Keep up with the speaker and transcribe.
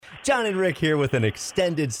John and Rick here with an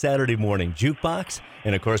extended Saturday morning jukebox.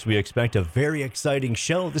 And of course, we expect a very exciting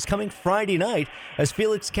show this coming Friday night as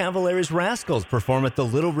Felix Cavaliere's Rascals perform at the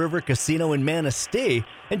Little River Casino in Manistee.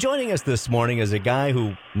 And joining us this morning is a guy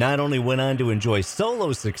who not only went on to enjoy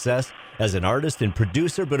solo success as an artist and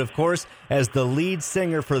producer, but of course, as the lead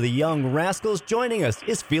singer for the Young Rascals. Joining us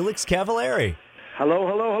is Felix Cavaliere. Hello,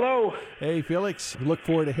 hello, hello. Hey, Felix. We look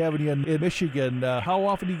forward to having you in Michigan. How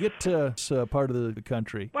often do you get to this part of the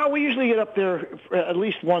country? Well, we usually get up there at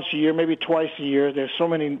least once a year, maybe twice a year. There's so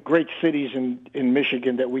many great cities in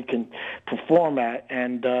Michigan that we can perform at,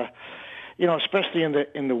 and especially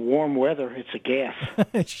in the warm weather, it's a gas.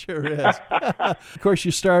 It sure is. Of course,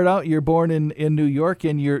 you start out. You're born in New York,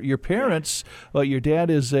 and your parents. Well, your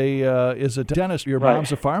dad is a dentist. Your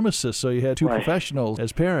mom's a pharmacist. So you had two professionals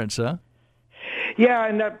as parents, huh? Yeah,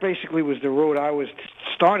 and that basically was the road I was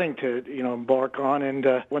starting to, embark on, and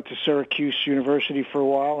went to Syracuse University for a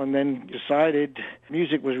while, and then decided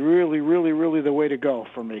music was really, really, really the way to go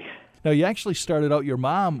for me. Now, you actually started out, your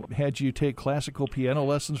mom had you take classical piano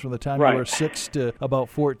lessons from the time you were 6 to about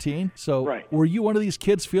 14. So were you one of these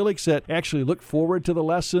kids, Felix, that actually looked forward to the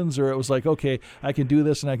lessons, or it was like, okay, I can do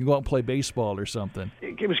this and I can go out and play baseball or something?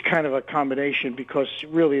 It was kind of a combination because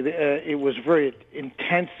really it was very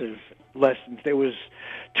intensive lessons. There was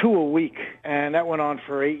 2 a week, and that went on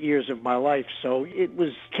for 8 years of my life. So it was,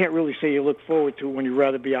 can't really say you look forward to it when you'd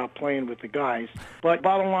rather be out playing with the guys. But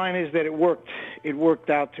bottom line is that it worked. It worked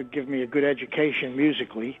out to give me a good education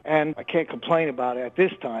musically, and I can't complain about it at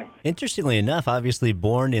this time. Interestingly enough, obviously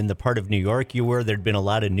born in the part of New York you were, there'd been a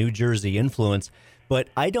lot of New Jersey influence. But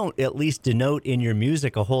I don't at least denote in your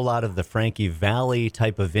music a whole lot of the Frankie Valli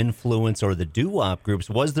type of influence or the doo-wop groups.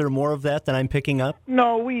 Was there more of that I'm picking up?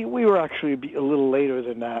 No, we were actually a little later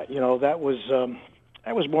than that. That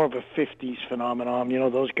was more of a 50s phenomenon.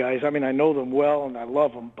 Those guys, I mean, I know them well and I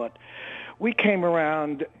love them, but we came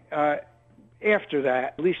around after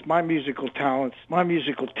that. At least my musical talents, my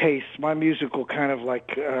musical tastes, my musical kind of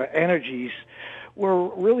energies were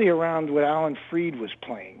really around what Alan Freed was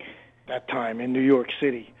playing that time in New York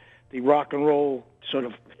City. The rock and roll sort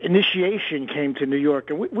of initiation came to New York,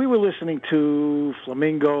 and we were listening to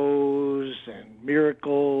Flamingos and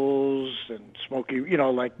Miracles and Smokey,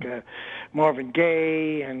 Marvin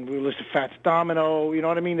Gaye, and we were listening to Fats Domino, you know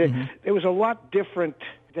what I mean? Mm-hmm. There was a lot different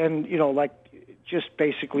than, just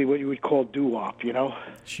basically what you would call doo-wop,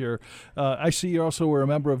 Sure. I see you also were a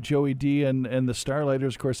member of Joey D and the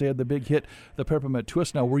Starlighters. Of course, they had the big hit, The Peppermint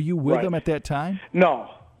Twist. Now, were you with them at that time? No,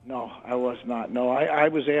 I was not. No, I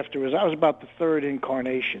was afterwards. I was about the third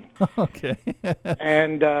incarnation. Okay.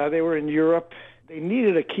 And they were in Europe. They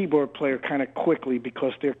needed a keyboard player kind of quickly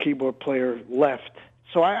because their keyboard player left.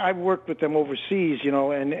 So I worked with them overseas,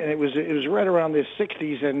 and it was right around the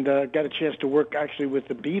 60s, and got a chance to work actually with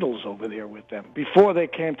the Beatles over there with them. Before they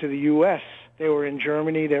came to the U.S., they were in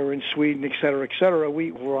Germany, they were in Sweden, et cetera, et cetera.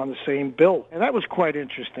 We were on the same bill. And that was quite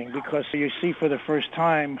interesting because you see for the first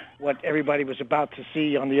time what everybody was about to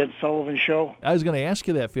see on the Ed Sullivan Show. I was going to ask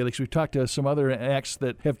you that, Felix. We've talked to some other acts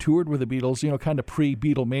that have toured with the Beatles, kind of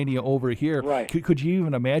pre-Beatlemania over here. Right. Could you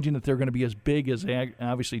even imagine that they're going to be as big as they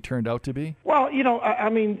obviously turned out to be? Well, I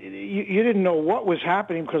mean, you didn't know what was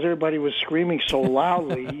happening because everybody was screaming so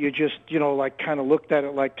loudly. You just, kind of looked at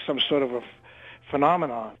it like some sort of a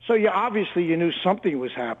phenomenon. So obviously you knew something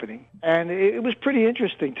was happening. And it was pretty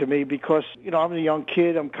interesting to me because, I'm a young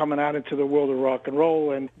kid, I'm coming out into the world of rock and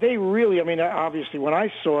roll, and they really, obviously when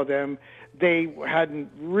I saw them, they hadn't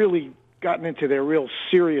really gotten into their real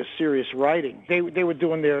serious writing. They were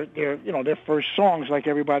doing their first songs like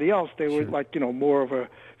everybody else. They were more of a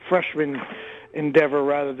freshman endeavor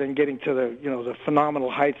rather than getting to the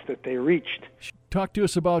phenomenal heights that they reached. Talk to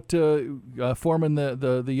us about forming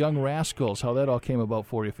the Young Rascals, how that all came about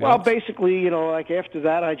for you, Felix. Well, basically, after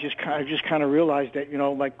that, I just kind of realized that,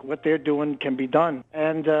 what they're doing can be done.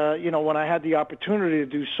 And, when I had the opportunity to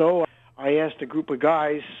do so, I asked a group of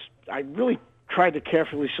guys. I really tried to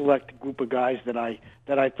carefully select a group of guys that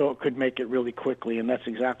I thought could make it really quickly, and that's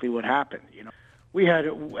exactly what happened. We had,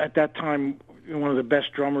 at that time, one of the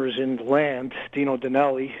best drummers in the land, Dino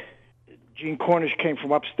Danelli. Gene Cornish came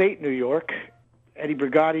from upstate New York. Eddie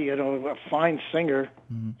Brigatti, a fine singer,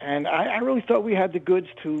 and I really thought we had the goods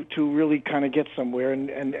to really kind of get somewhere,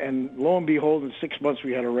 and lo and behold, in 6 months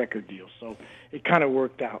we had a record deal, so it kind of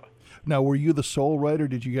worked out. Now, were you the sole writer?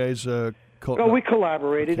 Did you guys No, we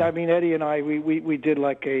collaborated. Okay. I mean, Eddie and I, we did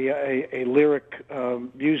like a lyric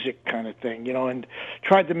music kind of thing, and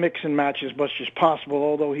tried to mix and match as much as possible,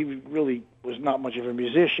 although he really was not much of a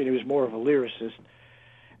musician. He was more of a lyricist.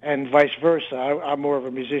 And vice versa. I'm more of a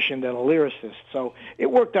musician than a lyricist. So it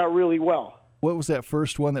worked out really well. What was that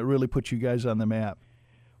first one that really put you guys on the map?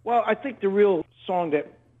 Well, I think the real song that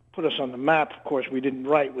put us on the map, of course, we didn't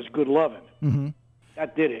write, was Good Lovin'. Mm-hmm.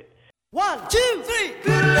 That did it. 1, 2, 3.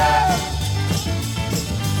 Good love.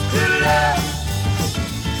 Good love.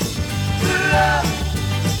 Good love.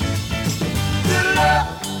 Good love.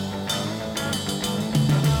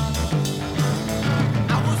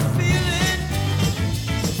 I was feeling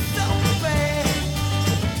so bad.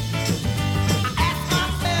 I asked my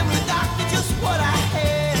family doctor just what I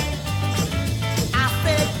had. I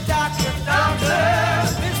said, Doctor,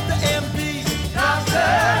 Mr. MD, Doctor,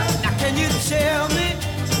 now can you tell me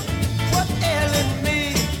what's ailing me,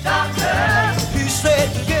 Doctor? He said,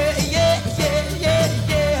 yeah, yeah, yeah, yeah,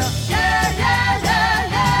 yeah. Yeah, yeah,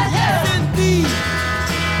 yeah, yeah, yeah. Yes, indeed.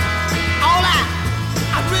 All I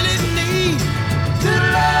really need, good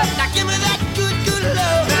love. Now give me that good, good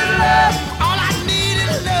love. Good love. All I need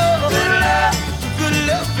is love. Good love. Good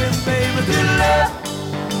loving, baby. Good love.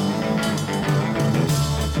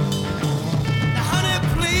 Now, honey,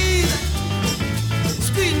 please,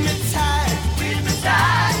 squeeze me tight. Squeeze me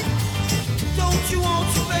tight. Don't you want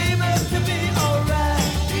your baby to be alright?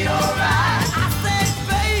 Be alright. I said,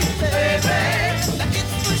 baby, now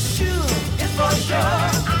it's for sure. It's for sure.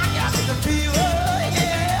 I got the fever,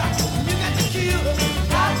 yeah. You got the cure.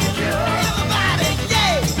 Got the cure. Everybody,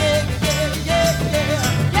 yeah, yeah, yeah, yeah, yeah.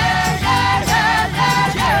 Yeah, yeah, yeah,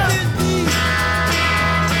 yeah, yeah. Indeed.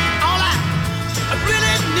 All I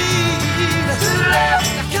really need is love.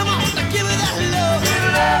 Now come on, now give me that love. Good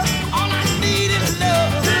love. All I need is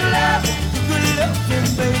love. Good love. Good loving,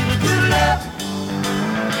 baby. Good love.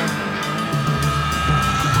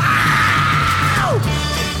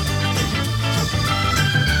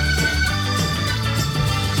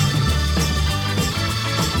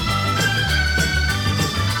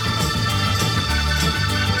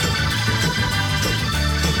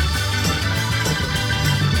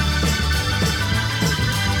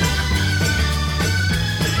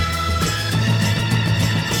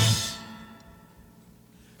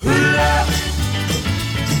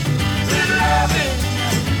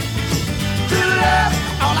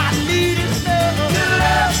 All I need is love. Good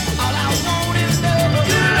love. All I want is love.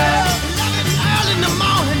 Good love. Love it early in the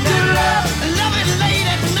morning. Good love. Love it late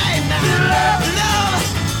at night. Good love. Love.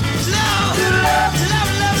 Love. Good love.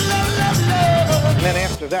 Love, love, love, love, love. And then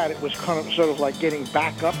after that, it was kind of sort of like getting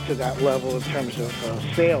back up to that level in terms of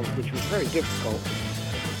sales, which was very difficult.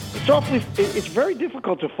 It's very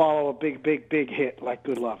difficult to follow a big hit like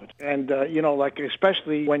Good Lovin'. And, like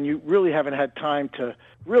especially when you really haven't had time to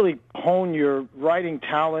really hone your writing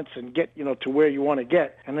talents and get, to where you want to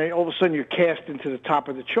get. And then all of a sudden you're cast into the top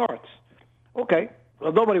of the charts. Okay.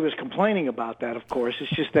 Well, nobody was complaining about that, of course.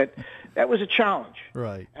 It's just that was a challenge.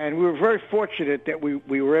 Right. And we were very fortunate that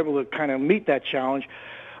we were able to kind of meet that challenge.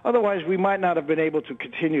 Otherwise, we might not have been able to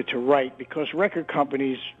continue to write because record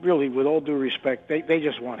companies, really, with all due respect, they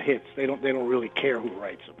just want hits. They don't really care who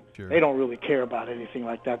writes them. Sure. They don't really care about anything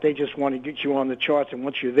like that. They just want to get you on the charts, and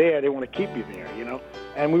once you're there, they want to keep you there,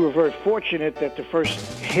 And we were very fortunate that the first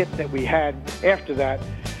hit that we had after that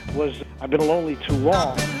was I've Been Lonely Too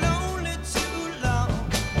Long.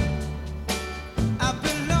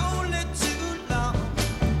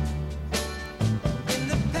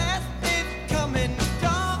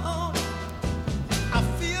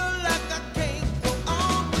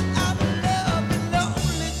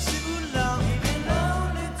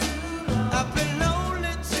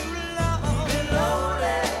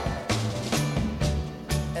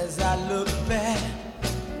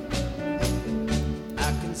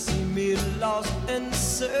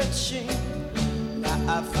 Searching, now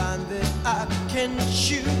I find that I can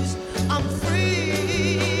choose. I'm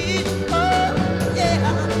free. Oh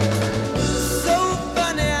yeah. So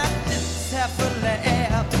funny, I just have to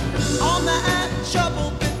laugh. All my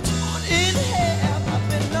trouble been torn in half. I've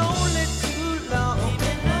been lonely too long.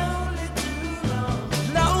 Been lonely too long.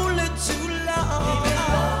 Lonely too long. Been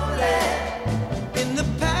lonely. In the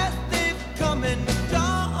past they've come and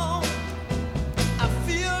gone. I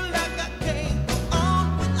feel like I can't.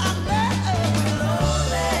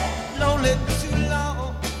 Lonely too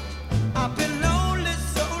long. I've been lonely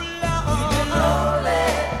so long. Lonely.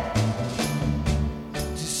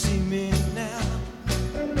 To see me now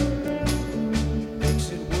makes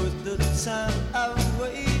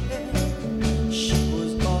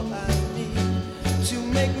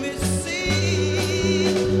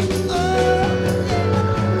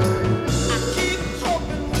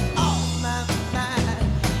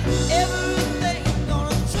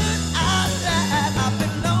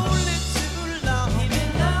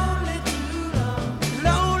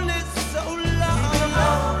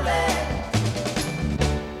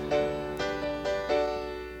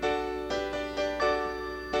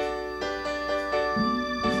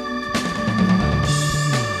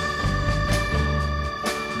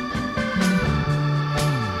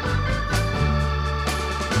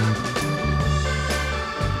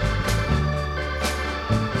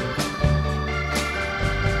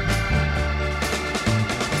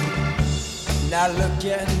Now look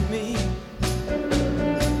at me,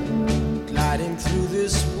 gliding through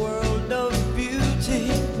this world of beauty.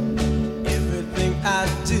 Everything I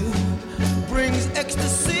do brings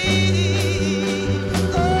ecstasy.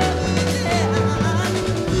 Oh yeah,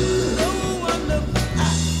 no wonder I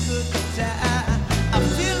could die. I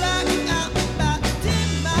feel like I'm about to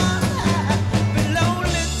take my life. Been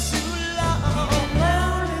lonely too long,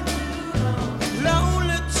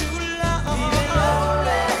 lonely too long.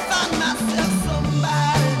 Find myself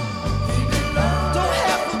somebody. Don't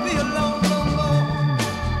have to be alone no more.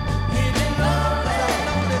 'Cause I'm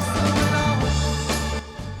lonely so long.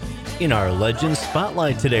 In our Legends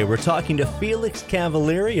Spotlight today, we're talking to Felix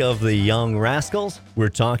Cavaliere of the Young Rascals. We're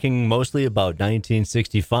talking mostly about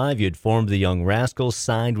 1965. You'd formed the Young Rascals,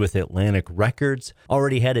 signed with Atlantic Records,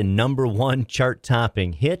 already had a #1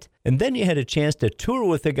 chart-topping hit, and then you had a chance to tour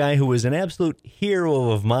with a guy who was an absolute hero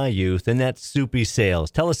of my youth, and that's Soupy Sales.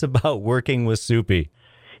 Tell us about working with Soupy.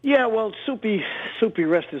 Yeah, well, Soupy,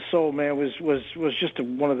 rest his soul, man, was just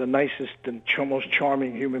one of the nicest and most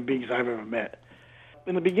charming human beings I've ever met.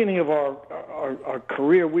 In the beginning of our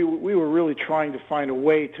career, we were really trying to find a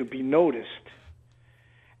way to be noticed,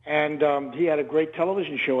 and he had a great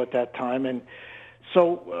television show at that time, and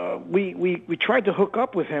so we tried to hook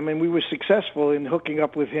up with him, and we were successful in hooking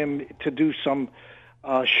up with him to do some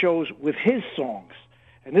shows with his songs.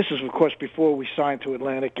 And this is, of course, before we signed to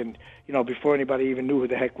Atlantic, and before anybody even knew who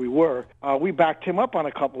the heck we were. We backed him up on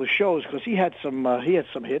a couple of shows because he had some hits.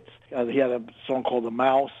 He had a song called "The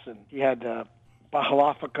Mouse," and he had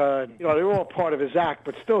Bahalafaka, and they were all part of his act,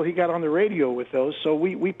 but still he got on the radio with those, so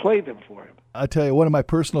we played them for him. I tell you, one of my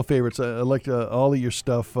personal favorites, I liked all of your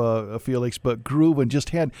stuff, Felix, but Groovin' just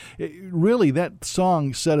had, really, that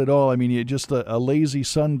song said it all. I mean, just a lazy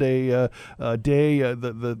Sunday day.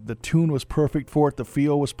 The tune was perfect for it. The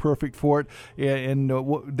feel was perfect for it. And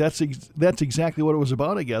that's exactly what it was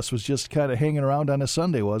about, I guess, was just kind of hanging around on a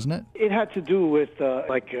Sunday, wasn't it? It had to do with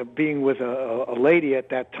being with a lady at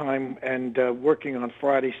that time and working on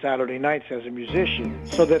Friday, Saturday nights as a musician,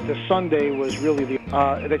 so that the Sunday was really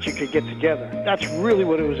that you could get together. That's really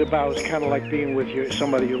what it was about. It was kind of like being with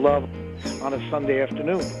somebody you love on a Sunday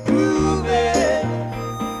afternoon. Groovy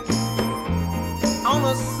on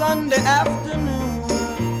a Sunday afternoon.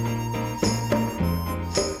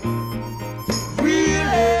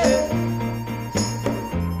 Really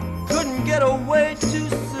couldn't get away too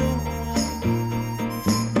soon.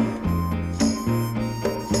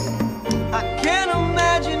 I can't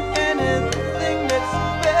imagine anything that's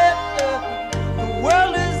better. The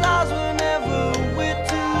world is ours whenever we're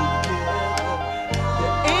together.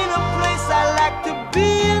 There ain't a place I like to be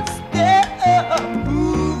instead of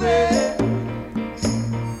moving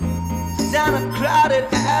down a crowded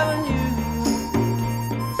avenue.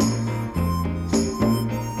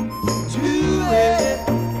 Doing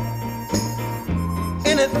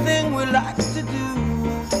anything we like to do.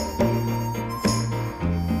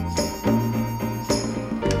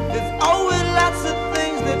 There's always lots of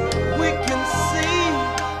things that we can see.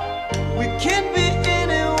 We can be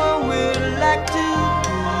anyone we like to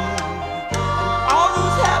be. All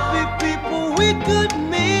those happy people we could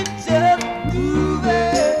meet just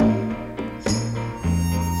moving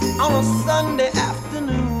on a Sunday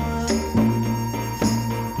afternoon.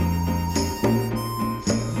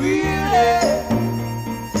 Really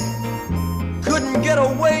couldn't get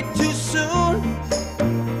away too soon.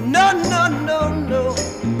 No, no, no, no.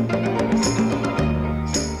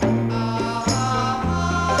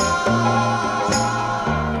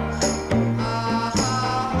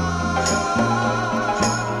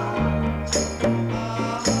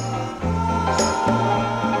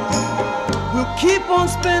 We'll keep on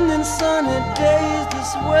spending sunny days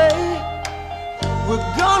this way. We're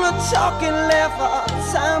gonna talk and laugh our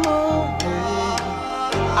time away.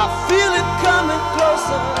 I feel it coming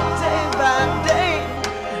closer day by day.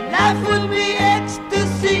 Life would be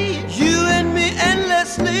ecstasy, you and me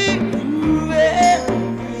endlessly. Moving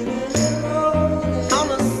on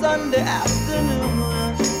a Sunday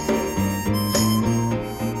afternoon.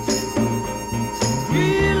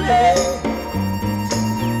 Really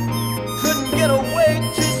couldn't get away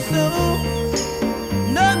too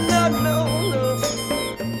soon. No, no, no, no.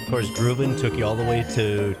 Of course, Groovin' took you all the way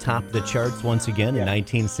to top the charts once again in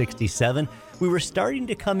 1967. We were starting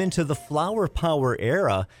to come into the flower power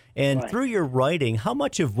era, and through your writing, how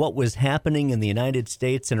much of what was happening in the United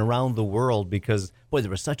States and around the world, because, boy,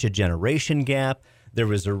 there was such a generation gap, there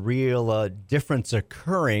was a real difference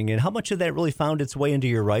occurring, and how much of that really found its way into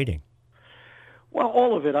your writing? Well,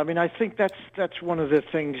 all of it. I mean, I think that's one of the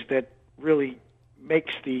things that really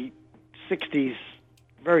makes the 60s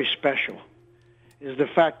very special. is the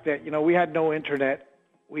fact that, we had no internet.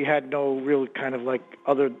 We had no real kind of like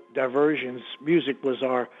other diversions. Music was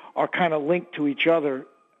our kind of link to each other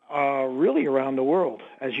really around the world.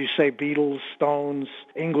 As you say, Beatles, Stones,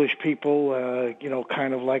 English people,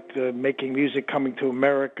 kind of like making music coming to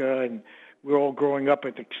America, and we're all growing up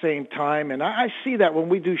at the same time. And I see that when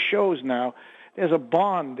we do shows now, there's a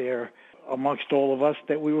bond there amongst all of us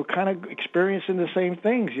that we were kind of experiencing the same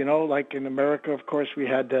things, like in America, of course, we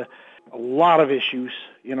had a lot of issues,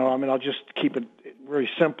 I'll just keep it very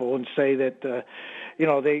simple and say that,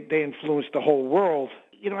 they influenced the whole world.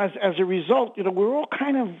 As a result, we're all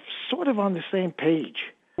kind of sort of on the same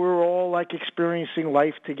page. We're all like experiencing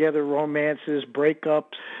life together, romances,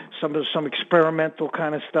 breakups, some experimental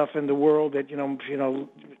kind of stuff in the world that,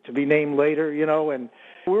 to be named later, and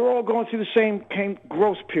we're all going through the same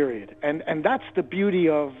growth period. And that's the beauty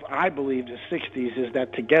of, I believe, the 60s, is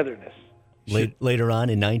that togetherness. Later on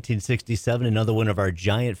in 1967, another one of our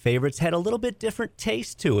giant favorites had a little bit different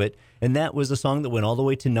taste to it, and that was a song that went all the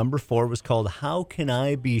way to number 4. It was called How Can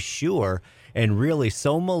I Be Sure? And really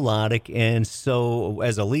so melodic, and so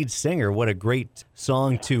as a lead singer, what a great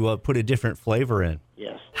song to put a different flavor in.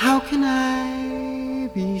 Yes. How can I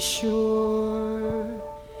be sure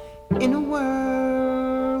in a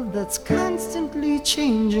world that's constantly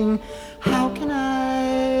changing? How can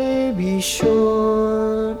I be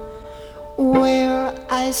sure where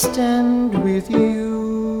I stand with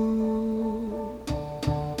you?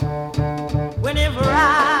 Whenever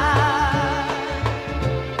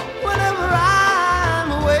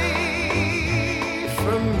I'm away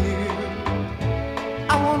from you,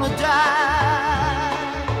 I wanna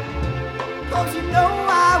die, 'cause I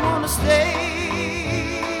wanna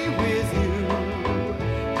stay with you.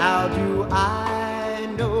 How do I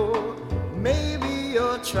know? Maybe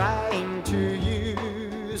you're trying to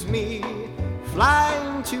use me.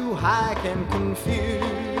 Flying too high can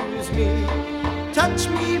confuse me. Touch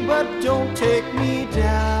me, but don't take me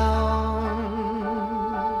down.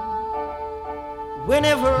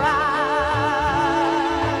 Whenever I'm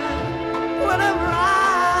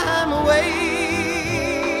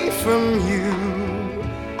away from you,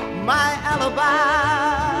 my alibi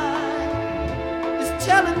is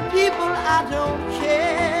telling people I don't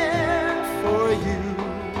care for you.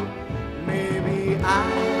 Maybe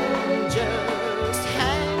I'm just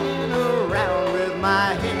hanging around with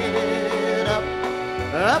my head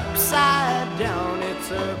upside down.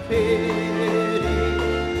 It's a pity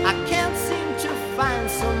I can't seem to find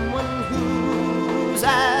someone who's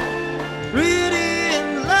as pretty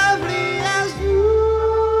and lovely as you.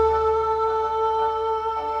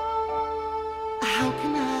 How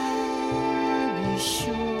can I be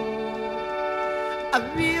sure? I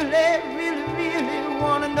really, really, really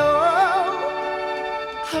wanna know.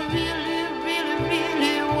 I really, really,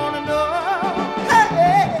 really wanna know. Hey.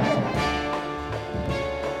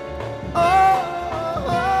 Oh, oh,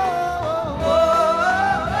 oh, oh,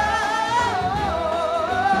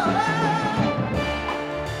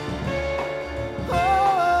 oh,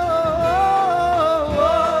 oh,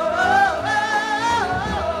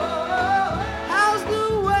 how's the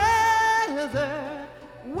weather?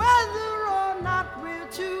 Whether or not we're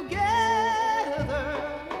together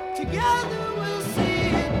we'll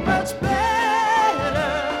see it much better.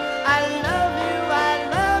 I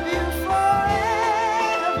love you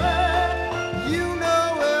forever. You know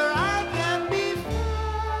where I can be found.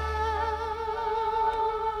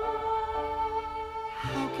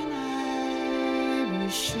 How can I be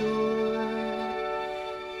sure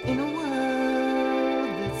in a world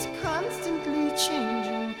that's constantly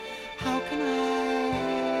changing? How can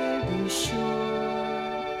I be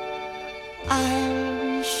sure I'll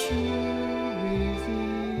be sure with you?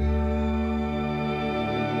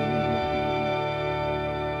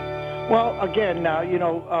 Well, again, now,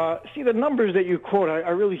 see the numbers that you quote, I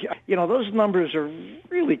really, those numbers are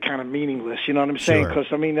really kind of meaningless, you know what I'm saying? Sure.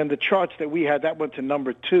 Because, in the charts that we had, that went to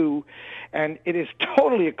number 2, and it has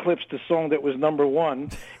totally eclipsed the song that was number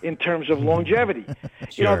 1 in terms of longevity.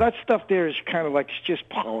 Sure. That stuff there is kind of like, it's just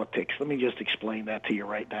politics. Let me just explain that to you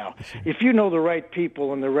right now. If you know the right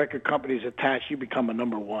people and the record companies attached, you become a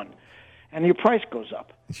number 1, and your price goes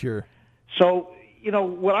up. Sure. So,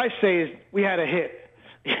 what I say is we had a hit.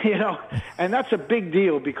 And that's a big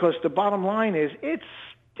deal, because the bottom line is it's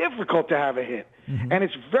difficult to have a hit. Mm-hmm. And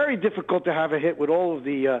it's very difficult to have a hit with all of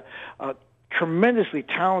the tremendously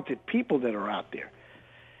talented people that are out there,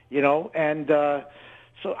 and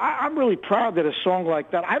so I'm really proud that a song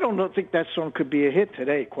like that, I don't think that song could be a hit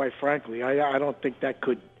today, quite frankly. I don't think that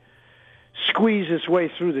could squeeze its way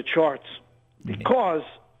through the charts, because,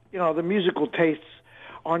 the musical tastes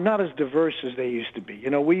are not as diverse as they used to be.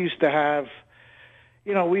 We used to have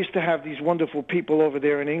You know, we used to have these wonderful people over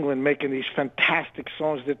there in England making these fantastic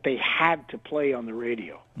songs that they had to play on the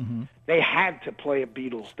radio. Mm-hmm. They had to play a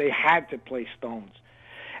Beatles. They had to play Stones.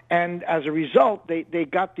 And as a result, they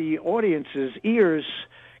got the audience's ears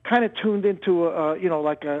kind of tuned into,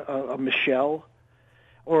 like a Michelle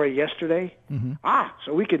or a Yesterday. Mm-hmm.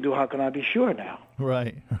 So we can do How Can I Be Sure now.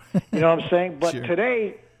 Right. You know what I'm saying? But sure.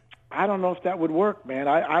 Today, I don't know if that would work, man.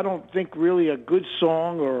 I don't think really a good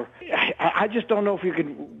song, or I just don't know if you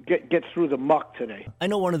can get through the muck today. I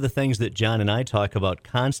know one of the things that John and I talk about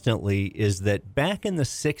constantly is that back in the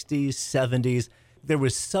 60s, 70s, there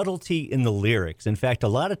was subtlety in the lyrics. In fact, a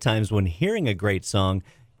lot of times when hearing a great song,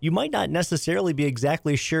 you might not necessarily be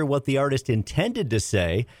exactly sure what the artist intended to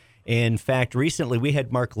say. In fact, recently we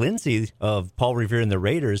had Mark Lindsay of Paul Revere and the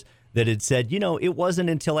Raiders that had said, it wasn't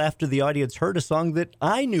until after the audience heard a song that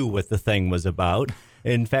I knew what the thing was about.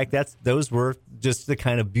 In fact, those were just the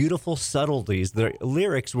kind of beautiful subtleties. The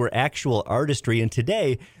lyrics were actual artistry, and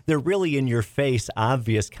today they're really in-your-face,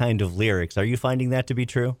 obvious kind of lyrics. Are you finding that to be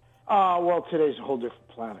true? Well, today's a whole different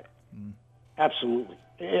planet. Absolutely.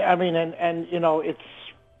 I mean, and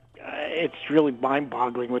it's really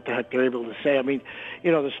mind-boggling what the heck they're able to say. I mean,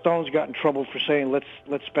 the Stones got in trouble for saying let's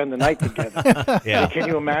spend the night together. Yeah. Can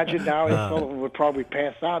you imagine now? Sullivan would probably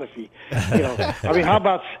pass out if he, I mean, how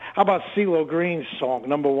about CeeLo Green's song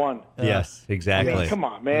Number One? Yes, exactly. I mean, come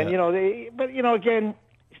on, man. Yeah. But again,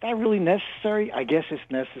 is that really necessary? I guess it's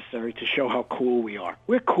necessary to show how cool we are.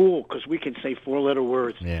 We're cool because we can say four-letter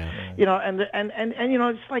words. Yeah. And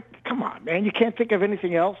it's like, come on, man. You can't think of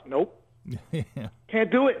anything else? Nope. Yeah. Can't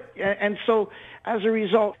do it. And so, as a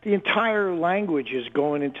result, the entire language is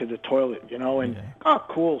going into the toilet, and,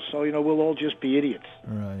 cool, so, we'll all just be idiots.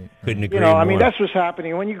 Right. Couldn't agree more. I mean, that's what's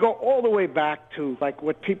happening. When you go all the way back to, like,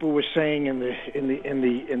 what people were saying in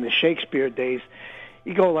the Shakespeare days,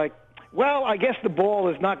 you go like, well, I guess the ball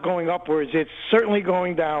is not going upwards. It's certainly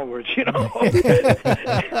going downwards, So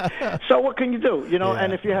what can you do,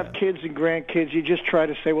 And if you have kids and grandkids, you just try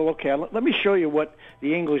to say, well, okay, let me show you what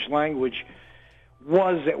the English language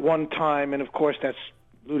was at one time. And, of course, that's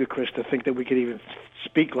ludicrous to think that we could even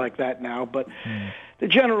speak like that now. But the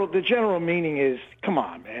general meaning is, come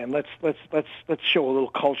on, man, let's show a little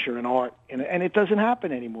culture and art. And it doesn't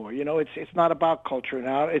happen anymore. It's not about culture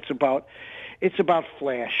now. It's about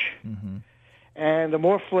flash. Mm-hmm. And the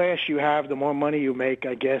more flash you have, the more money you make,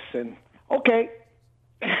 I guess. And, okay.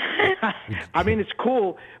 I mean, it's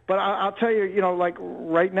cool. But I'll tell you, like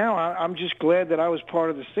right now, I'm just glad that I was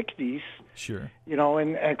part of the 60s. Sure.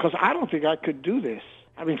 And because I don't think I could do this.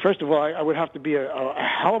 I mean, first of all, I would have to be a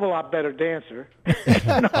hell of a lot better dancer.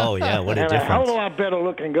 Oh, yeah, what a and difference. A hell of a lot better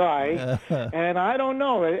looking guy. And I don't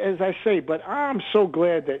know, as I say, but I'm so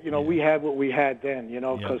glad that, we had what we had then,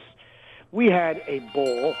 because we had a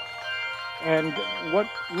ball. And what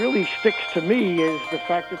really sticks to me is the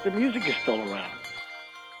fact that the music is still around.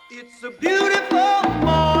 It's a beautiful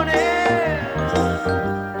morning.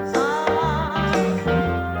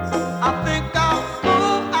 I think I'll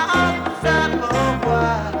go outside for a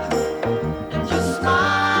while and just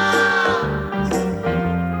smile.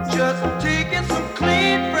 Just taking some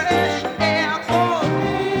clean, fresh air for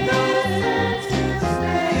me. No sense in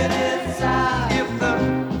staying inside. If the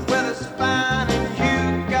weather's fine and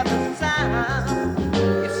you got the time,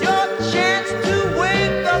 it's your chance to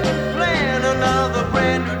wake up and plan another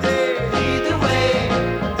brand new day. Either way,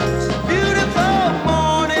 it's a beautiful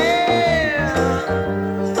morning.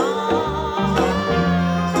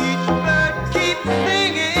 Each bird keeps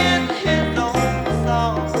singing his own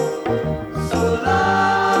song. So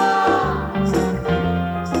long,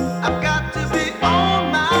 I've got to be on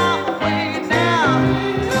my way now.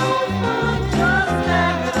 No fun just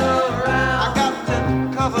hanging around. I got to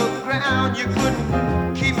cover ground, you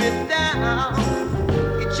couldn't keep it down.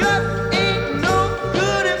 It just ain't no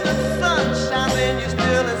good if the sun's shining, you're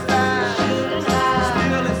still inside.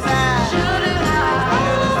 Still inside. Still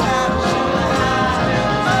inside. Still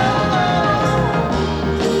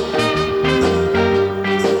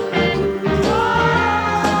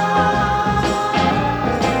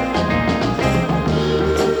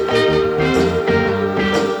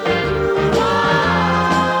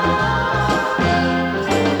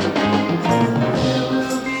There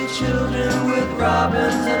will be children with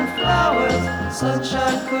robins and flowers,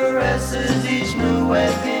 sunshine caresses each new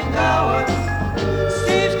waking hour.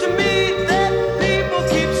 Seems to me that people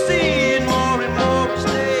keep seeing more and more each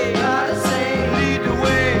day. Gotta say, lead the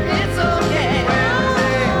way. It's okay. Well,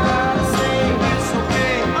 they gotta say, it's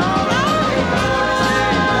okay. All right.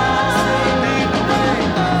 Gotta say, lead the way.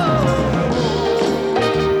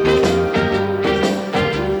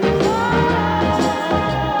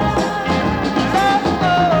 Love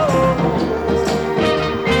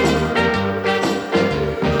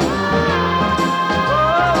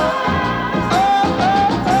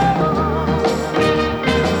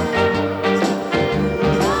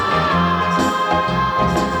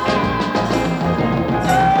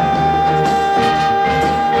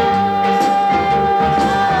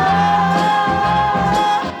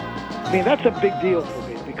that's a big deal for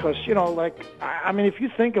me because, like, I mean, if you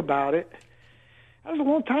think about it, that was a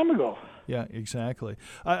long time ago. Yeah, exactly.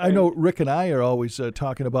 I know Rick and I are always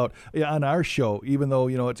talking about on our show, even though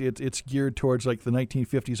it's geared towards like the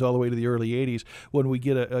 1950s all the way to the early 80s. When we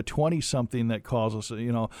get a 20-something that calls us,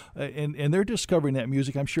 and they're discovering that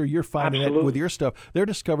music. I'm sure you're finding that with your stuff. They're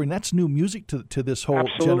discovering that's new music to this whole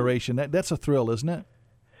generation. That's a thrill, isn't it?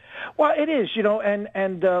 Well, it is,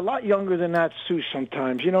 and a lot younger than that too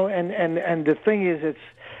sometimes, and the thing is,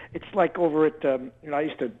 it's like over at I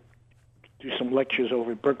used to do some lectures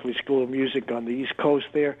over at Berklee School of Music on the East Coast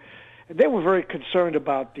there. And they were very concerned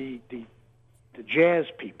about the jazz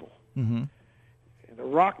people. Mm-hmm. The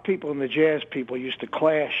rock people and the jazz people used to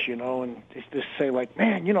clash, and they just say, like,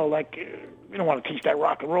 man, we don't want to teach that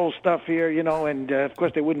rock and roll stuff here, and of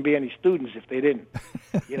course there wouldn't be any students if they didn't,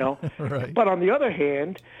 Right. But on the other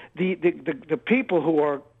hand, the people who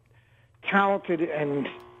are talented, and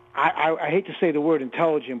I hate to say the word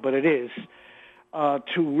intelligent, but it is, to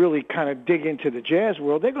really kind of dig into the jazz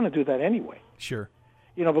world, they're going to do that anyway. Sure.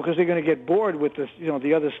 Because they're going to get bored with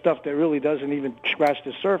the other stuff that really doesn't even scratch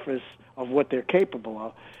the surface of what they're capable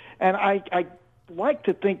of. And I like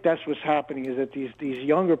to think that's what's happening, is that these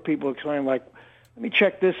younger people are saying, like, let me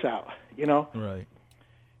check this out, Right.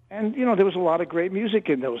 And, there was a lot of great music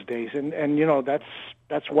in those days. And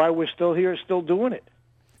that's why we're still here, still doing it.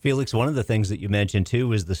 Felix, one of the things that you mentioned, too,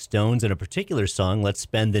 was the Stones in a particular song, Let's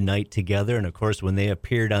Spend the Night Together. And, of course, when they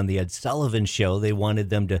appeared on the Ed Sullivan Show, they wanted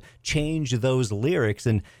them to change those lyrics.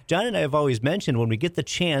 And John and I have always mentioned, when we get the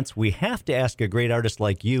chance, we have to ask a great artist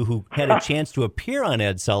like you who had a chance to appear on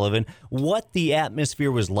Ed Sullivan what the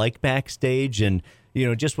atmosphere was like backstage and,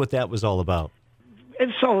 just what that was all about.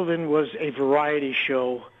 Ed Sullivan was a variety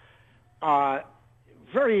show.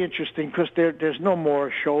 Very interesting because there's no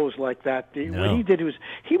more shows like that. No. What he did was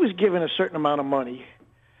he was given a certain amount of money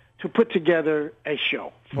to put together a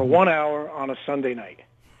show for 1 hour on a Sunday night.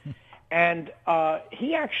 And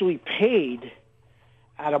he actually paid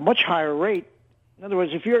at a much higher rate. In other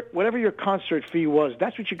words, whatever your concert fee was,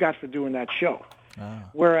 that's what you got for doing that show.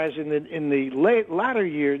 Whereas in the later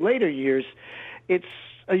years, it's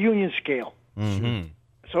a union scale. Mm-hmm.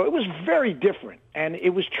 So it was very different, and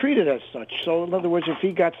it was treated as such. So in other words, if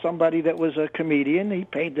he got somebody that was a comedian, he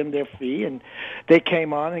paid them their fee, and they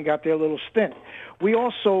came on and got their little stint. We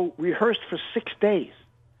also rehearsed for 6 days.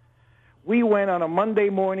 We went on a Monday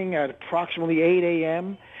morning at approximately 8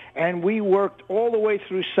 a.m., and we worked all the way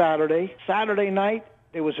through Saturday. Saturday night,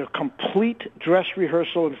 there was a complete dress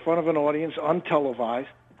rehearsal in front of an audience, untelevised,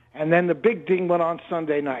 and then the big thing went on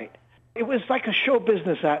Sunday night. It was like a show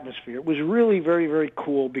business atmosphere. It was really very, very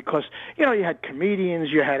cool because, you had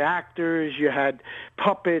comedians, you had actors, you had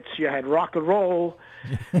puppets, you had rock and roll.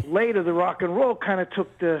 Later, the rock and roll kind of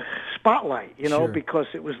took the spotlight, Sure. because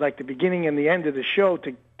it was like the beginning and the end of the show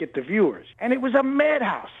to get the viewers. And it was a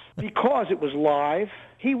madhouse because it was live.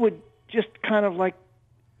 He would just kind of like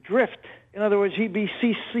drift. In other words, he'd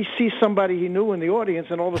see somebody he knew in the audience,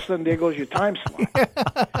 and all of a sudden there goes your time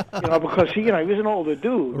slot. Because he was an older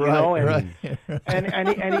dude, Right.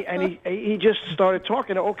 and he just started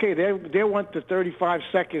talking. Okay, they went to 35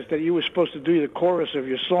 seconds that you were supposed to do the chorus of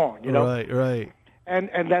your song, Right.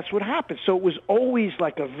 And that's what happened. So it was always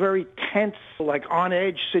like a very tense, like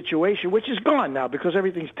on-edge situation, which is gone now because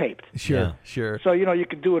everything's taped. Sure. So, you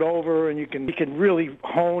can do it over, and you can really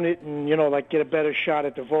hone it and, like get a better shot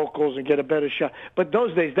at the vocals and get a better shot. But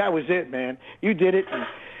those days, that was it, man. You did it, and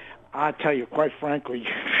I tell you, quite frankly,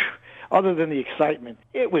 other than the excitement,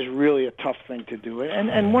 it was really a tough thing to do.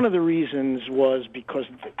 And one of the reasons was because,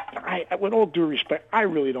 with all due respect, I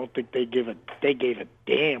really don't think they gave a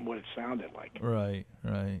damn what it sounded like. Right.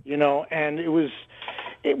 And it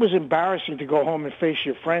was embarrassing to go home and face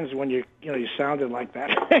your friends when you sounded like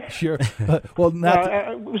that. Sure. It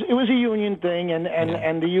was a union thing,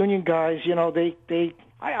 and the union guys,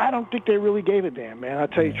 I don't think they really gave a damn, man. I'll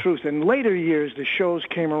tell you the truth. In later years, the shows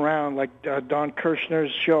came around, like Don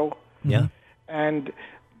Kirshner's show. Yeah. And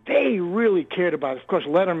they really cared about it. Of course,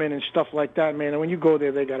 Letterman and stuff like that, man. And when you go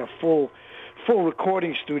there, they got a full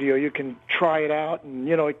recording studio. You can try it out, and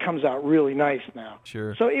it comes out really nice now.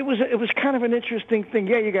 Sure. So it was kind of an interesting thing.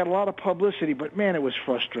 Yeah, you got a lot of publicity, but man, it was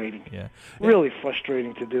frustrating. Yeah. Really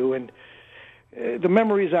frustrating to do. And the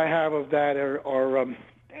memories I have of that are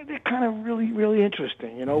they're kind of really, really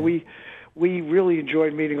interesting. We really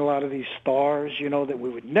enjoyed meeting a lot of these stars, that we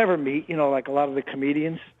would never meet, like a lot of the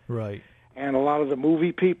comedians. Right. And a lot of the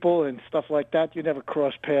movie people and stuff like that you never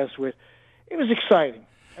cross paths with. It was exciting.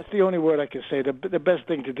 That's the only word I can say. The best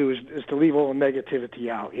thing to do is to leave all the negativity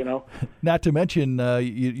out, you know? Not to mention,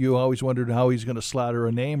 you always wondered how he's going to slaughter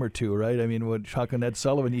a name or two, right? I mean, with Chuck and Ed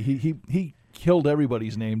Sullivan, he killed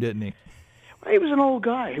everybody's name, didn't he? He was an old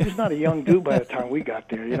guy. He was not a young dude by the time we got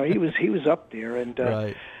there. You know, he was up there, and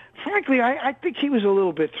right. Frankly, I think he was a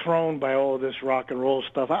little bit thrown by all of this rock and roll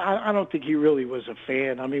stuff. I don't think he really was a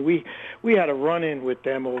fan. I mean, we had a run-in with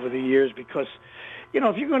them over the years because, you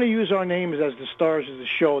know, if you're going to use our names as the stars of the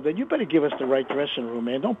show, then you better give us the right dressing room,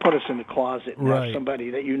 man. Don't put us in the closet and have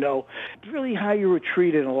somebody that you know. Really, how you were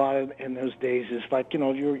treated in those days is like, you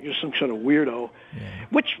know, you're some sort of weirdo,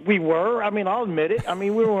 which we were. I mean, I'll admit it. I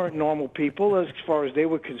mean, we weren't normal people as far as they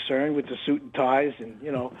were concerned with the suit and ties, and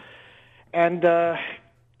you know, and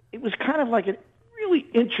it was kind of like a really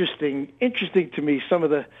interesting to me, some of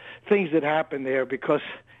the things that happened there, because,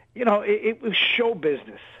 you know, it was show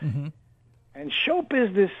business. Mm-hmm. And show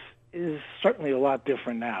business is certainly a lot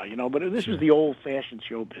different now, you know, but this was the old-fashioned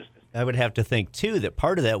show business. I would have to think, too, that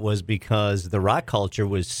part of that was because the rock culture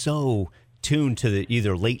was so tuned to the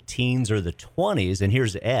either late teens or the 20s, and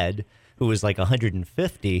here's Ed, who was like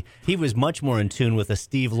 150. He was much more in tune with a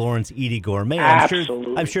Steve Lawrence, Edie Gourmet.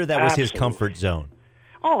 I'm sure that was his comfort zone.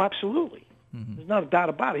 Oh, absolutely. Mm-hmm. There's not a doubt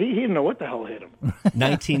about it. He didn't know what the hell hit him.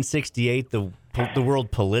 1968, the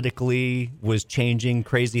world politically was changing.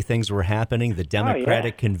 Crazy things were happening. The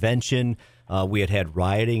Democratic Convention. We had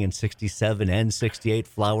rioting in 67 and 68.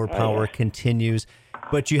 Flower Power continues.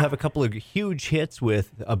 But you have a couple of huge hits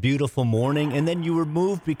with A Beautiful Morning, and then you were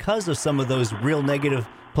moved because of some of those real negative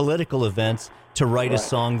political events to write a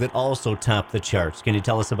song that also topped the charts. Can you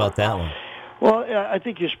tell us about that one? Well, I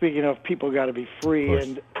think you're speaking of People Got to Be Free,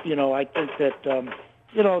 and, you know, I think that,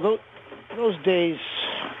 you know, those days,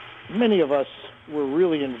 many of us were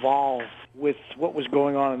really involved with what was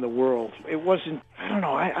going on in the world. It wasn't, I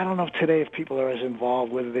don't know today if people are as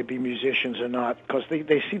involved, whether they be musicians or not, because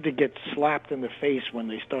they seem to get slapped in the face when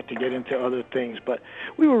they start to get into other things, but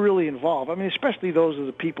we were really involved. I mean, especially those are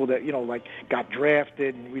the people that, you know, like got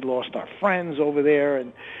drafted, and we lost our friends over there,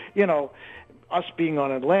 and, you know, us being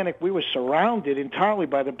on Atlantic, we were surrounded entirely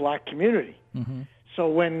by the black community. Mm-hmm. So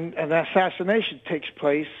when an assassination takes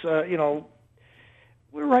place, you know,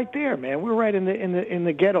 we're right there, man. We're right in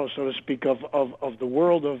the ghetto, so to speak, of the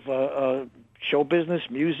world of show business,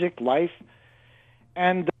 music, life,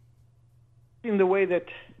 and watching the way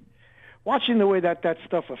that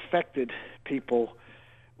stuff affected people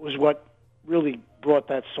was what really brought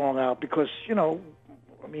that song out. Because, you know,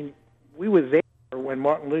 I mean, we were there when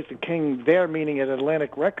Martin Luther King, there meaning at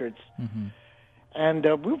Atlantic Records, and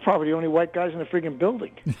we were probably the only white guys in the friggin'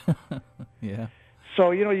 building. Yeah.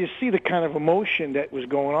 So, you know, you see the kind of emotion that was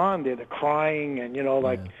going on there, the crying and, you know,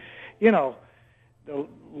 like, you know, the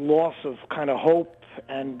loss of kind of hope,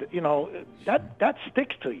 and, you know, that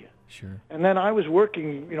sticks to you. Sure. And then I was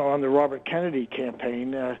working, you know, on the Robert Kennedy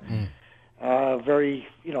campaign, very,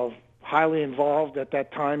 you know, highly involved at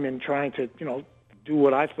that time in trying to, you know, do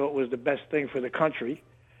what I thought was the best thing for the country.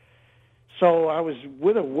 So I was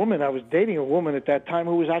dating a woman at that time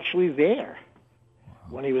who was actually there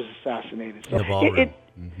when he was assassinated. So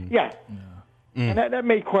and that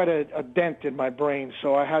made quite a dent in my brain.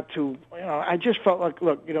 So I had to, you know, I just felt like,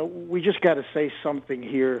 look, you know, we just got to say something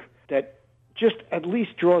here that just at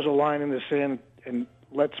least draws a line in the sand and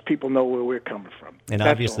lets people know where we're coming from. And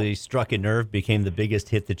that's obviously Struck a Nerve became the biggest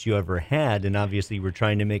hit that you ever had, and obviously you were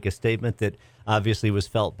trying to make a statement that obviously was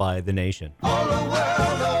felt by the nation. All the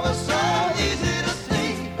world over so easy to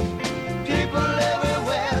see. People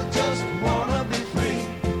everywhere just want to be free.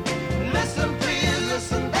 Listen, please,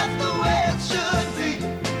 listen, that's the way it should be.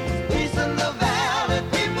 Peace in the valley,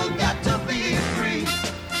 people got to be free.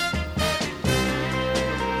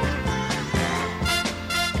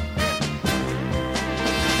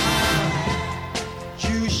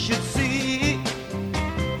 You should see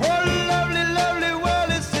what a lovely, lovely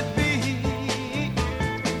world is to be.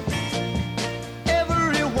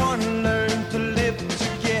 Everyone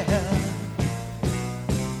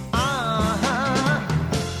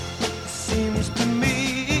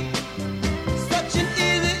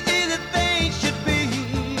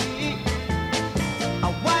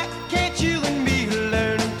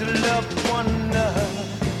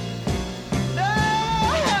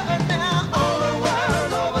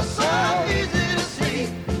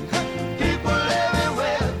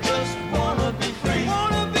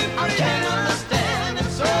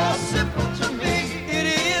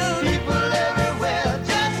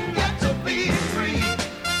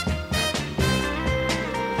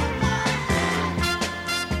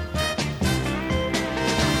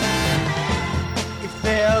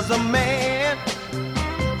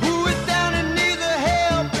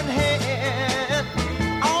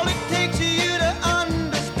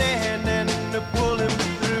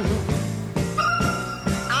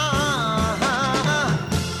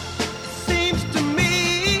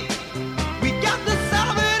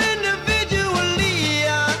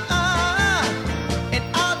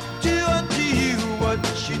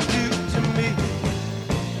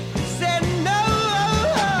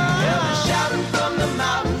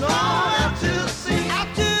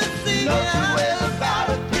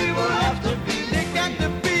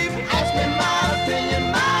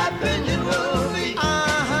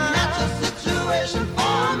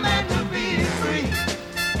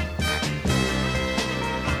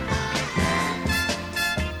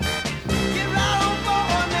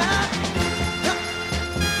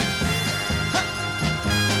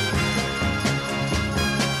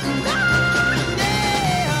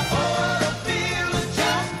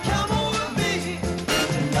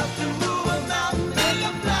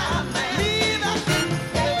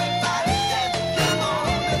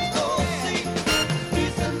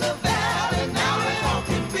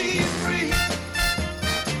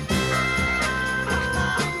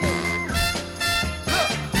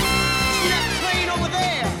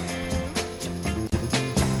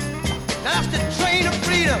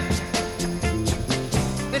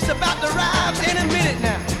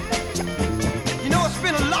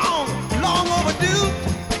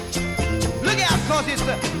because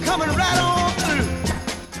it's coming right on through.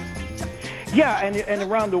 Yeah, and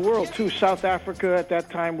around the world too. South Africa at that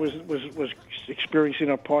time was experiencing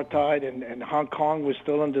apartheid, and Hong Kong was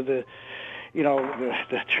still under the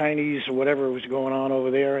Chinese or whatever was going on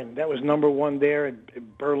over there, and that was number one there. In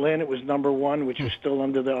Berlin, it was number one, which was still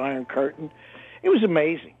under the Iron Curtain. It was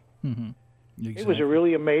amazing. Mm-hmm. Exactly. It was a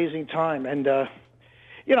really amazing time, and as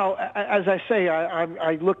I say,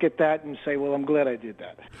 I look at that and say, well, I'm glad I did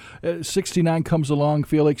that. 69 comes along,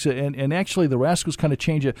 Felix, and actually the Rascals kind of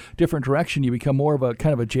change a different direction. You become more of a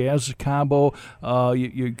kind of a jazz combo.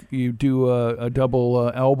 You do a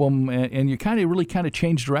double album, and you really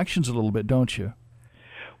change directions a little bit, don't you?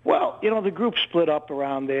 Well, the group split up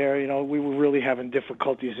around there. We were really having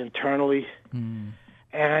difficulties internally.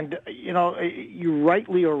 And, you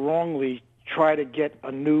rightly or wrongly try to get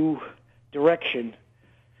a new direction,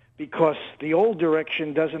 because the old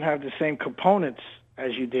direction doesn't have the same components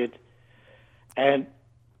as you did. And,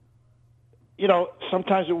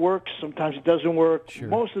 sometimes it works, sometimes it doesn't work. Sure.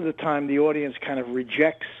 Most of the time, the audience kind of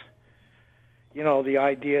rejects, the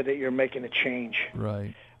idea that you're making a change.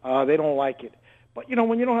 Right. They don't like it. But,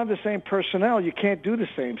 when you don't have the same personnel, you can't do the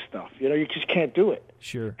same stuff. You just can't do it.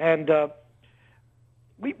 Sure. And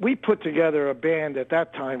we put together a band at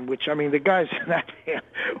that time, which, the guys in that band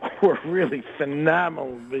were really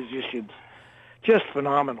phenomenal musicians, just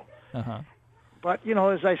phenomenal. Uh-huh. But,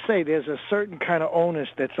 as I say, there's a certain kind of onus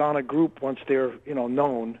that's on a group once they're,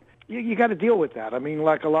 known. You got to deal with that.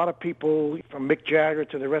 Like a lot of people, from Mick Jagger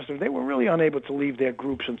to the rest of them, they were really unable to leave their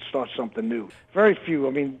groups and start something new. Very few.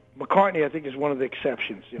 McCartney, I think, is one of the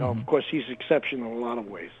exceptions. Of course, he's exceptional in a lot of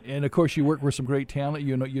ways. And, of course, you work with some great talent.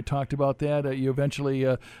 You talked about that. You eventually,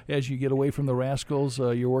 as you get away from the Rascals,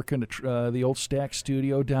 you're working at the old Stax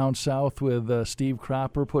studio down south with Steve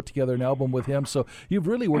Cropper, put together an album with him. So you've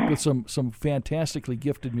really worked with some fantastically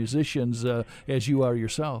gifted musicians, as you are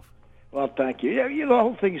yourself. Well, thank you. Yeah, the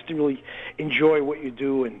whole thing is to really enjoy what you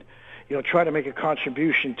do and, try to make a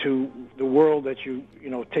contribution to the world that you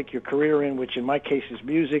take your career in, which in my case is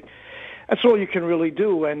music. That's all you can really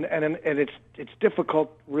do, and it's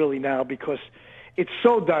difficult really now because it's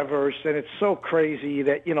so diverse and it's so crazy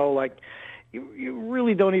that, you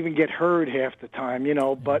really don't even get heard half the time,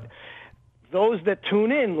 but those that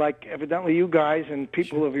tune in, like evidently you guys and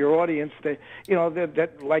people of your audience, that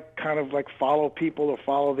that follow people or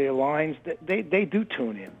follow their lines, they do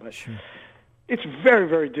tune in. But sure. It's very,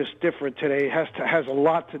 very just different today. It has a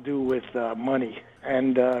lot to do with money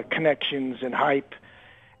and connections and hype,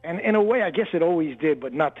 and in a way, I guess it always did,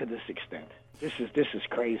 but not to this extent. This is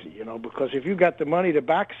crazy, because if you got the money to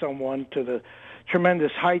back someone to the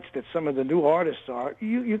tremendous heights that some of the new artists are,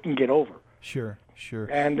 you can get over. Sure.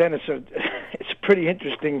 And then it's pretty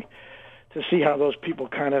interesting to see how those people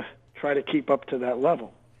kind of try to keep up to that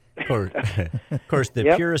level. Of course,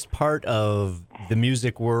 the purest part of the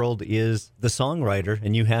music world is the songwriter,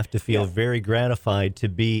 and you have to feel very gratified to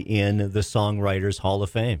be in the Songwriters Hall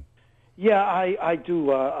of Fame. Yeah, I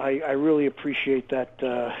do. I really appreciate that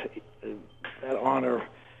honor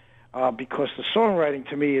because the songwriting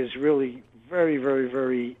to me is really very, very,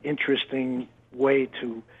 very interesting way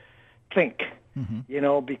to think.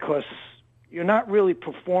 Mm-hmm. Because you're not really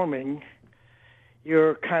performing.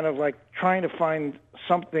 You're kind of like trying to find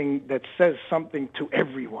something that says something to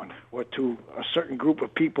everyone or to a certain group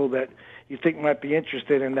of people that you think might be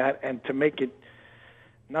interested in that, and to make it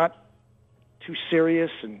not too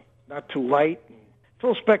serious and not too light.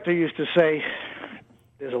 Phil Spector used to say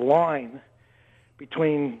there's a line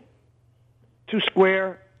between too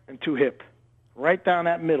square and too hip, right down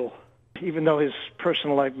that middle. Even though his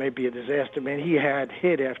personal life may be a disaster, man, he had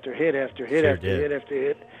hit after hit after hit after hit after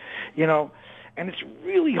hit, and it's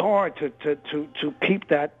really hard to keep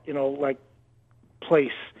that,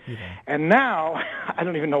 place. Yeah. And now, I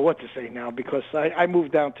don't even know what to say now because I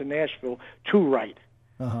moved down to Nashville to write.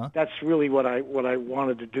 Uh-huh. That's really what I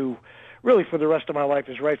wanted to do, really for the rest of my life,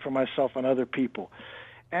 is write for myself and other people.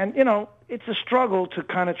 And, it's a struggle to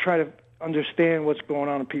kind of try to understand what's going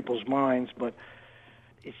on in people's minds, but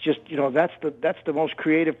it's just, that's the most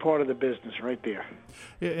creative part of the business right there.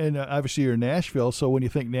 And obviously you're in Nashville, so when you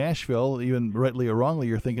think Nashville, even rightly or wrongly,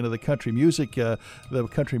 you're thinking of the country music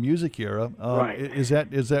era. Right. Is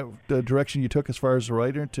that the direction you took as far as a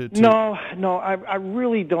writer? No, I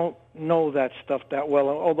really don't know that stuff that well,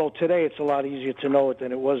 although today it's a lot easier to know it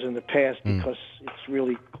than it was in the past because it's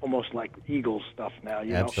really almost like Eagles stuff now.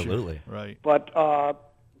 Absolutely. Sure. Right. But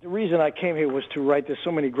the reason I came here was to write. There's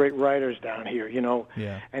so many great writers down here,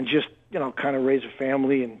 and just, kind of raise a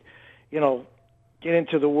family and, get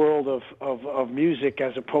into the world of music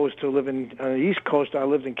as opposed to living on the East Coast. I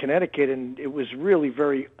lived in Connecticut, and it was really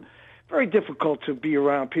very, very difficult to be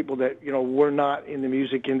around people that, were not in the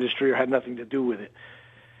music industry or had nothing to do with it.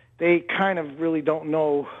 They kind of really don't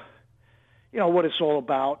know, what it's all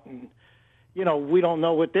about. And, we don't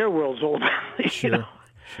know what their world's all about.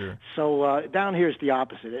 Sure. So down here is the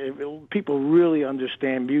opposite. People really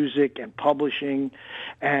understand music and publishing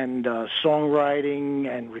and songwriting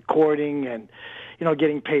and recording and,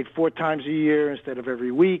 getting paid 4 times a year instead of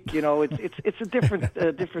every week. It's a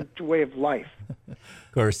different way of life.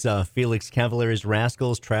 Of course, Felix Cavaliere's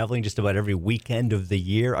Rascals traveling just about every weekend of the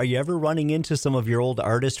year. Are you ever running into some of your old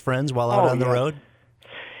artist friends while out on the road?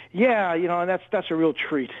 Yeah, and that's a real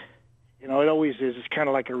treat. It always is. It's kind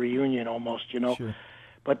of like a reunion almost, Sure.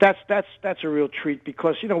 But that's a real treat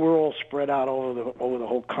because we're all spread out over the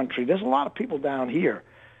whole country. There's a lot of people down here,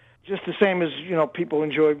 just the same as people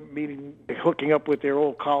enjoy hooking up with their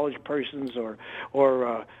old college persons or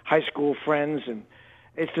high school friends, and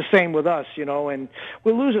it's the same with us, And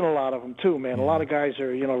we're losing a lot of them too, man. A lot of guys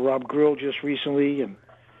are, Rob Grill just recently, and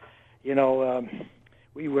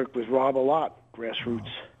we worked with Rob a lot,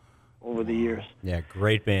 Grassroots, over the years. Yeah,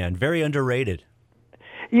 great band, very underrated.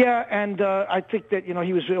 Yeah, and I think that,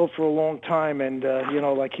 he was ill for a long time, and,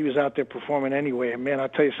 like he was out there performing anyway. And, man, I'll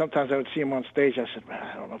tell you, sometimes I would see him on stage. I said, man,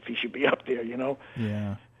 I don't know if he should be up there,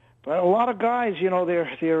 Yeah. But a lot of guys,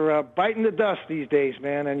 they're biting the dust these days,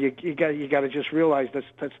 man, and you got to just realize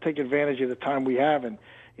let's take advantage of the time we have and,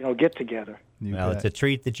 get together. Well, it's a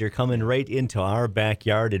treat that you're coming right into our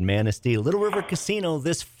backyard in Manistee. Little River Casino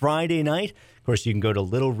this Friday night. Of course, you can go to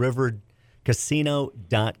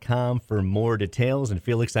littlerivercasino.com for more details. And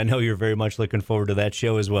Felix, I know you're very much looking forward to that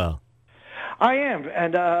show as well. I am,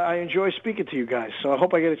 and I enjoy speaking to you guys. So I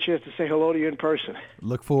hope I get a chance to say hello to you in person.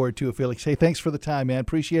 Look forward to it, Felix. Hey, thanks for the time, man.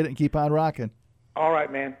 Appreciate it, and keep on rocking. All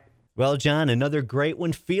right, man. Well, John, another great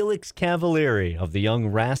one, Felix Cavaliere of the Young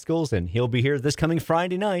Rascals, and he'll be here this coming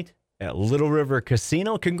Friday night at Little River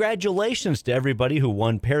Casino. Congratulations to everybody who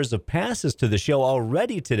won pairs of passes to the show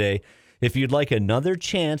already today. If you'd like another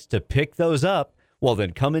chance to pick those up, well,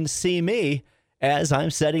 then come and see me as I'm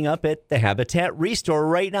setting up at the Habitat Restore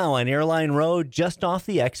right now on Airline Road, just off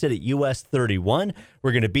the exit at US 31.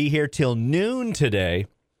 We're going to be here till noon today.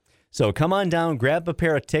 So come on down, grab a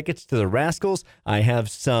pair of tickets to the Rascals. I have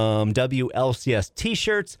some WLCS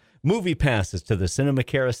T-shirts, movie passes to the Cinema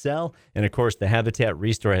Carousel, and of course the Habitat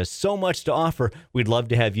Restore has so much to offer. We'd love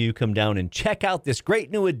to have you come down and check out this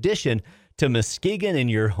great new addition to Muskegon and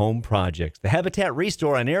your home projects. The Habitat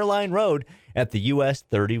Restore on Airline Road at the US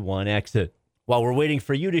 31 exit. While we're waiting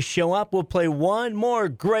for you to show up, we'll play one more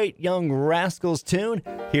great Young Rascals tune.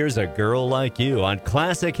 Here's A Girl Like You on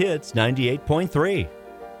Classic Hits 98.3.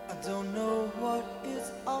 I don't know what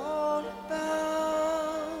it's all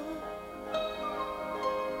about,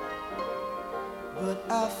 but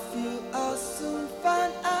I feel I'll soon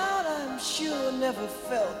find out. I'm sure never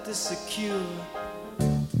felt this secure.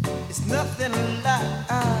 It's nothing like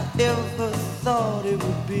I ever thought it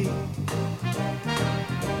would be.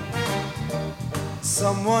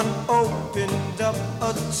 Someone opened up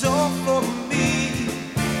a door for me.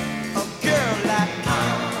 A girl like you,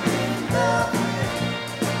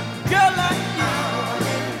 girl like you,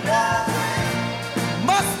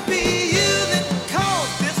 must be you that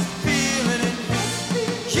caused this feeling in me.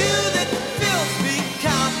 You that fills me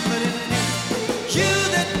confidently. You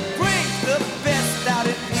that brings the best out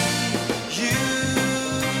of me.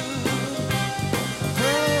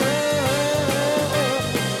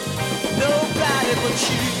 Nobody but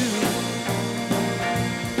you.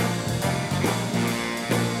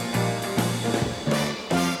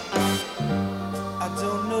 I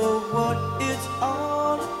don't know what it's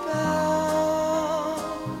all about.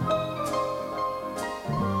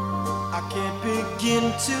 I can't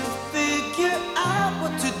begin to figure out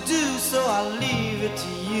what to do, so I'll leave it to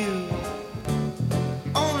you.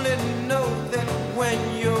 Only know that when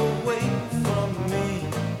you're away from me,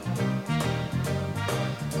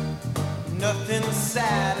 nothing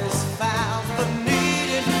satisfies the need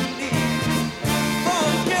in me for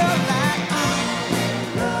a girl like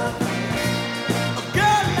you. A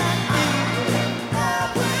girl like you.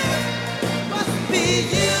 Must be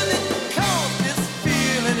you that caused this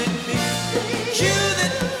feeling in me. You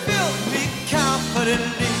that fills me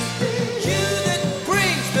confidently. You that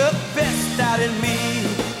brings the best out in me.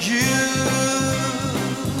 You.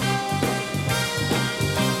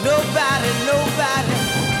 Nobody.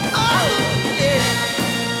 Oh, yeah.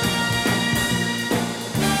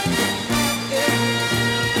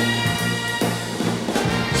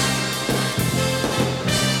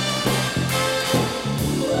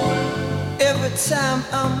 Every time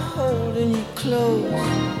I'm holding you close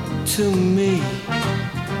to me,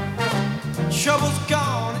 trouble's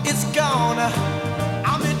gone, it's gone.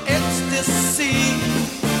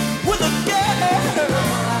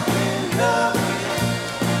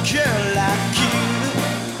 girl like you.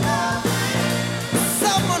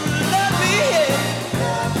 Someone love me,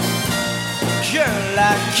 girl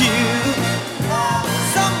like you.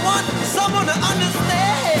 Someone to understand.